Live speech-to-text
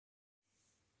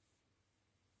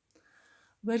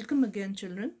Welcome again,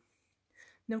 children.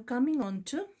 Now, coming on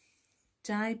to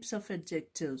types of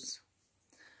adjectives.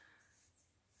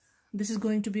 This is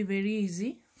going to be very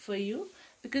easy for you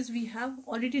because we have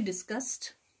already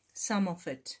discussed some of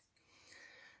it.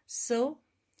 So,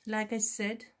 like I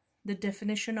said, the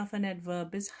definition of an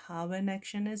adverb is how an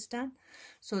action is done.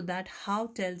 So, that how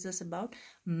tells us about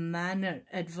manner,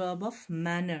 adverb of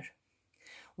manner.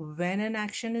 When an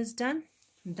action is done,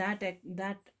 that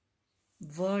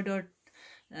word or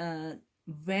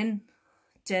when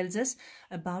tells us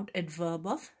about adverb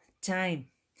of time.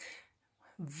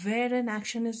 Where an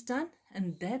action is done,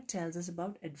 and that tells us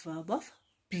about adverb of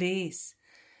place.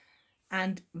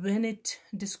 And when it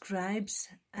describes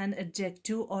an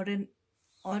adjective or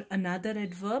another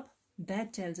adverb,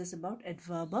 that tells us about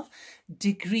adverb of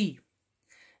degree.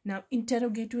 Now,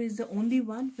 interrogative is the only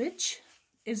one which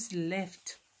is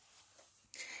left.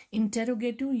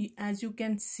 Interrogative, as you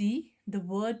can see, the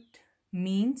word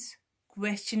means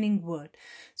questioning word.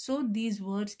 So these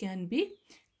words can be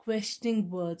questioning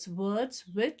words, words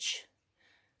which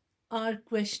are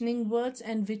questioning words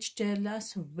and which tell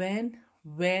us when,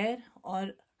 where,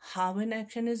 or how an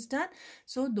action is done.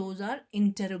 So those are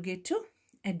interrogative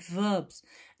adverbs.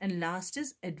 And last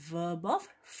is adverb of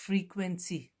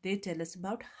frequency. They tell us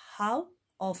about how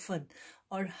often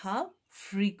or how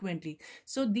frequently.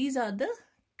 So these are the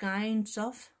kinds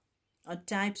of or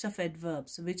types of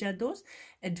adverbs. Which are those?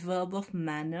 Adverb of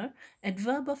manner,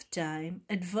 adverb of time,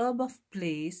 adverb of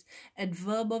place,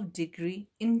 adverb of degree,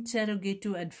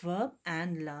 interrogative adverb,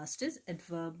 and last is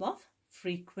adverb of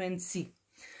frequency.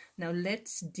 Now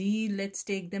let's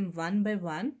take them one by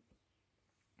one.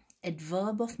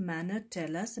 Adverb of manner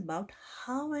tell us about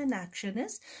how an action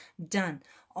is done,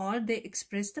 or they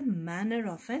express the manner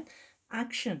of an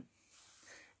action.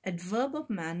 Adverb of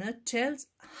manner tells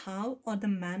how or the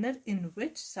manner in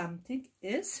which something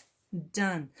is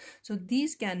done. So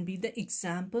these can be the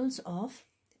examples of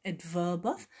adverb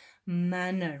of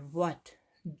manner. What?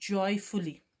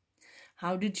 Joyfully.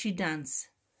 How did she dance?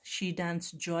 She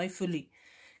danced joyfully.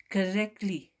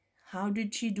 Correctly. How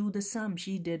did she do the sum?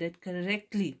 She did it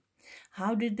correctly.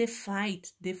 How did they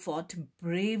fight? They fought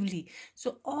bravely.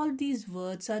 So all these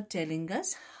words are telling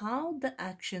us how the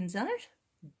actions are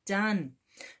done.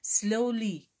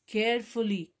 Slowly,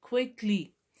 carefully,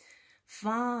 quickly,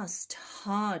 fast,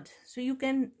 hard. So you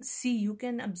can see, you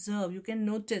can observe, you can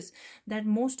notice that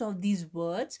most of these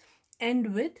words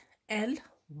end with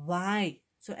ly.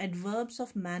 So adverbs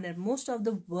of manner, most of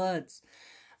the words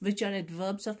which are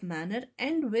adverbs of manner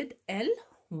end with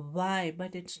ly,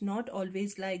 but it's not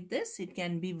always like this. It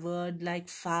can be word like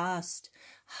fast,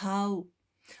 how,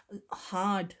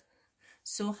 hard.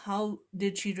 So how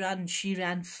did she run? She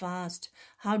ran fast.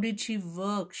 How did she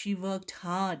work? She worked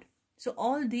hard. So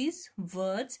all these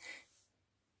words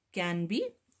can be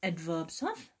adverbs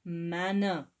of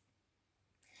manner.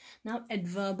 Now,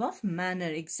 adverb of manner.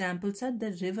 Examples are: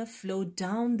 the river flowed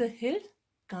down the hill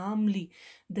calmly.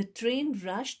 The train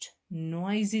rushed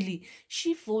noisily.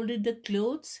 She folded the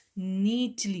clothes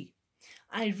neatly.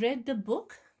 I read the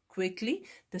book quickly.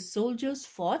 The soldiers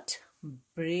fought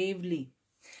bravely.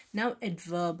 Now,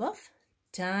 adverb of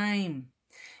time.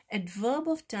 Adverb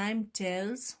of time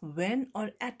tells when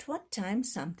or at what time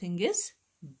something is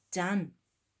done.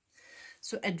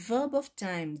 So, adverb of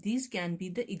time, these can be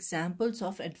the examples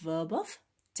of adverb of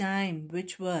time.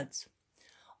 Which words?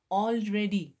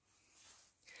 Already,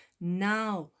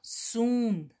 now,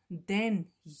 soon, then,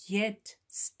 yet,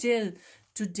 still,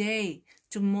 today,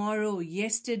 tomorrow,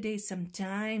 yesterday,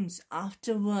 sometimes,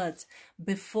 afterwards,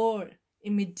 before,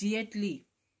 immediately.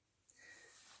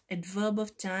 Adverb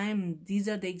of time, these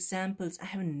are the examples. I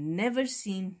have never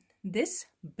seen this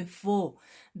before.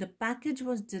 The package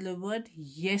was delivered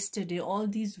yesterday. All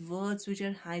these words which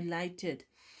are highlighted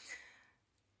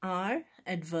are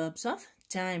adverbs of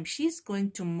time. She's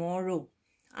going tomorrow.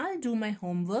 I'll do my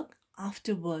homework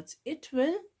afterwards. It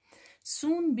will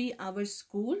soon be our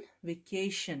school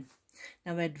vacation.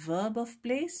 Now, adverb of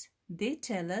place, they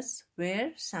tell us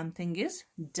where something is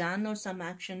done or some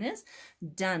action is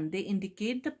done. They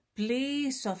indicate the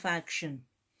place of action.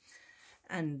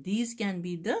 And these can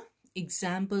be the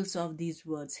examples of these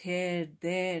words: here,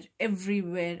 there,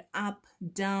 everywhere, up,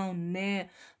 down, near,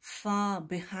 far,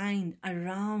 behind,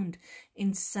 around,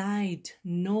 inside,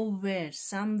 nowhere,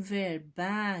 somewhere,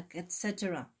 back,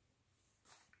 etc.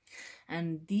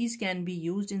 And these can be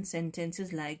used in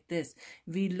sentences like this: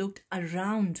 we looked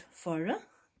around for a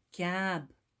cab.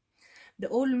 The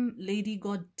old lady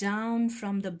got down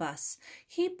from the bus.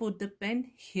 He put the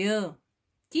pen here.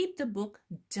 Keep the book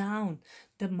down.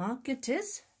 The market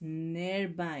is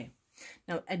nearby.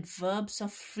 Now, adverbs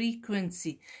of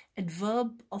frequency.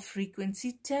 Adverb of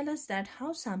frequency tell us that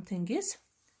how something is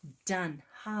done.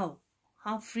 How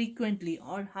frequently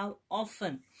or how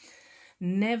often.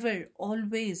 Never,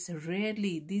 always,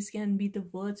 rarely. These can be the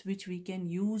words which we can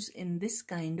use in this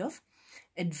kind of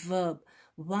adverb.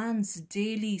 Once,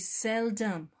 daily,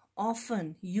 seldom,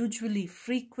 often, usually,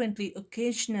 frequently,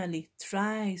 occasionally,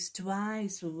 thrice,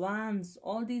 twice, once.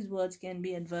 All these words can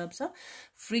be adverbs of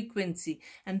frequency,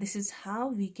 and this is how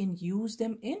we can use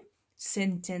them in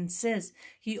sentences.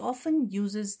 He often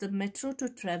uses the metro to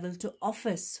travel to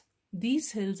office.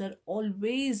 These hills are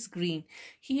always green.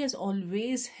 He has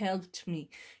always helped me.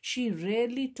 She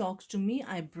rarely talks to me.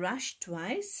 I brush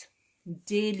twice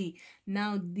daily.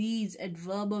 Now these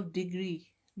adverb of degree.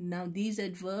 Now these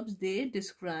adverbs, they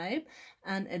describe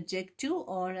an adjective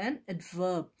or an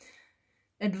adverb.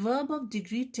 Adverb of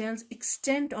degree tells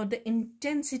extent or the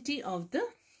intensity of the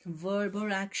verb or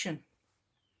action.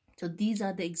 So these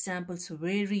are the examples: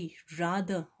 very,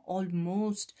 rather,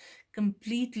 almost,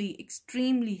 completely,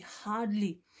 extremely,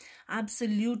 hardly,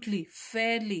 absolutely,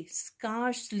 fairly,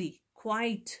 scarcely,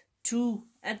 quite, too,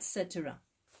 etc.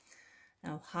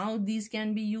 Now, how these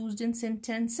can be used in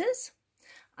sentences?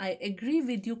 I agree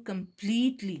with you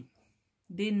completely.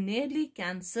 They nearly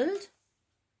cancelled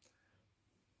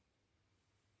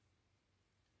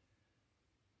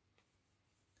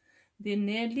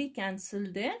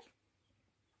their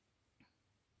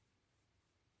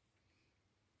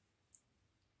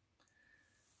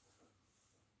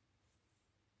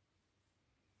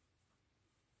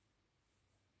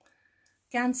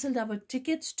cancelled our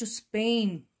tickets to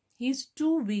Spain. He's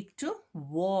too weak to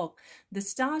walk. The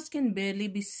stars can barely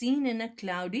be seen in a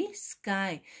cloudy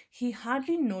sky. He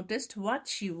hardly noticed what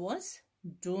she was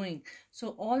doing. So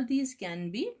all these can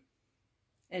be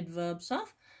adverbs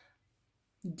of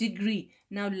degree.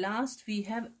 Now last we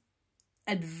have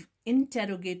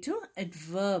interrogative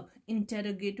adverb.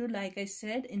 Interrogative, like I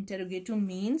said, interrogative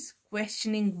means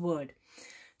questioning word.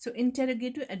 So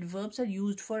interrogative adverbs are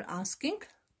used for asking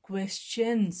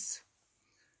questions.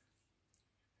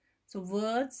 So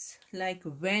words like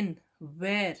when,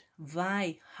 where,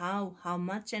 why, how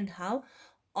much and how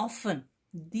often.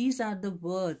 These are the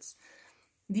words.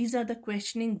 These are the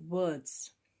questioning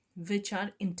words which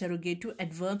are interrogative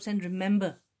adverbs. And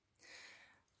remember,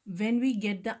 when we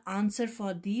get the answer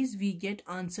for these, we get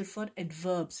answer for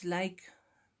adverbs. Like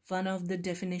one of the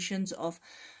definitions of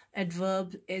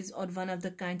adverb is, or one of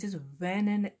the kinds is, when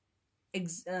an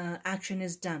action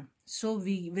is done. So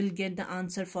we will get the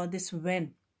answer for this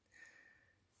when.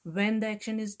 When the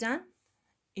action is done,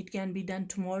 it can be done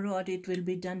tomorrow, or it will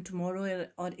be done tomorrow,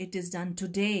 or it is done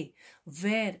today.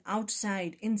 Where,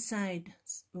 outside, inside,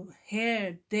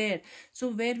 here, there. So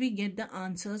where we get the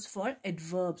answers for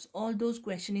adverbs. All those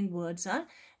questioning words are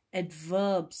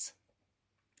adverbs.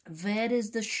 Where is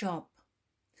the shop?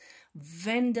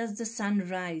 When does the sun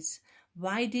rise?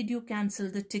 Why did you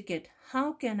cancel the ticket?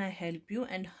 How can I help you?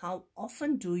 And how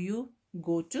often do you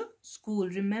go to school?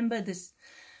 Remember this.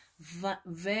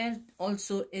 Where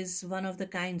also is one of the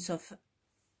kinds of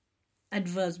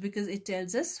adverbs, because it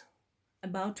tells us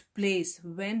about place.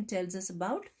 When tells us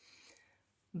about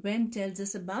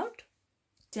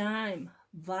time.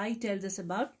 Why tells us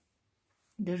about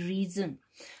the reason.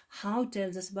 How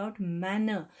tells us about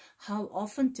manner. How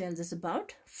often tells us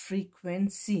about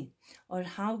frequency. Or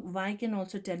why can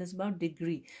also tell us about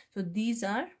degree. So these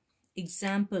are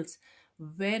examples.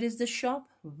 Where is the shop?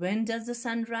 When does the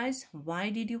sun rise?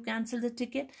 Why did you cancel the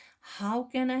ticket? How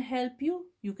can I help you?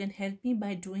 You can help me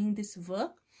by doing this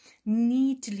work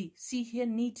neatly. See here,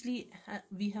 neatly,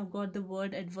 we have got the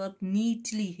word adverb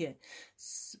neatly here.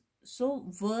 So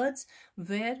words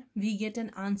where we get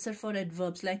an answer for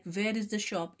adverbs, like where is the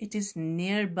shop? It is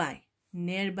nearby.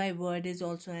 Nearby word is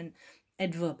also an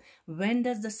adverb. When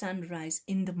does the sun rise?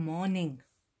 In the morning.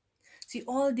 See,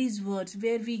 all these words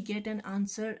where we get an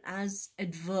answer as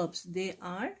adverbs, they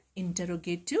are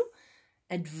interrogative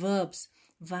adverbs.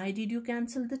 Why did you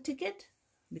cancel the ticket?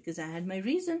 Because I had my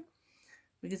reason.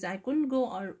 Because I couldn't go,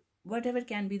 or whatever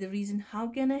can be the reason. How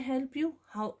can I help you?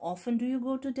 How often do you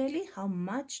go to Delhi? How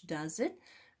much does it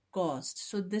cost?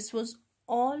 So this was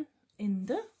all in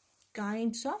the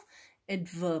kinds of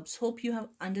adverbs. Hope you have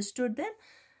understood them.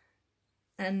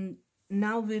 And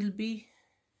now we'll be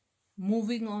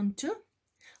moving on to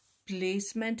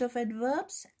placement of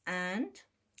adverbs and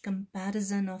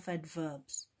comparison of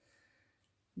adverbs.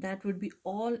 That would be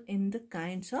all in the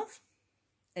kinds of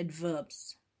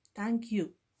adverbs. Thank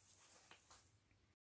you.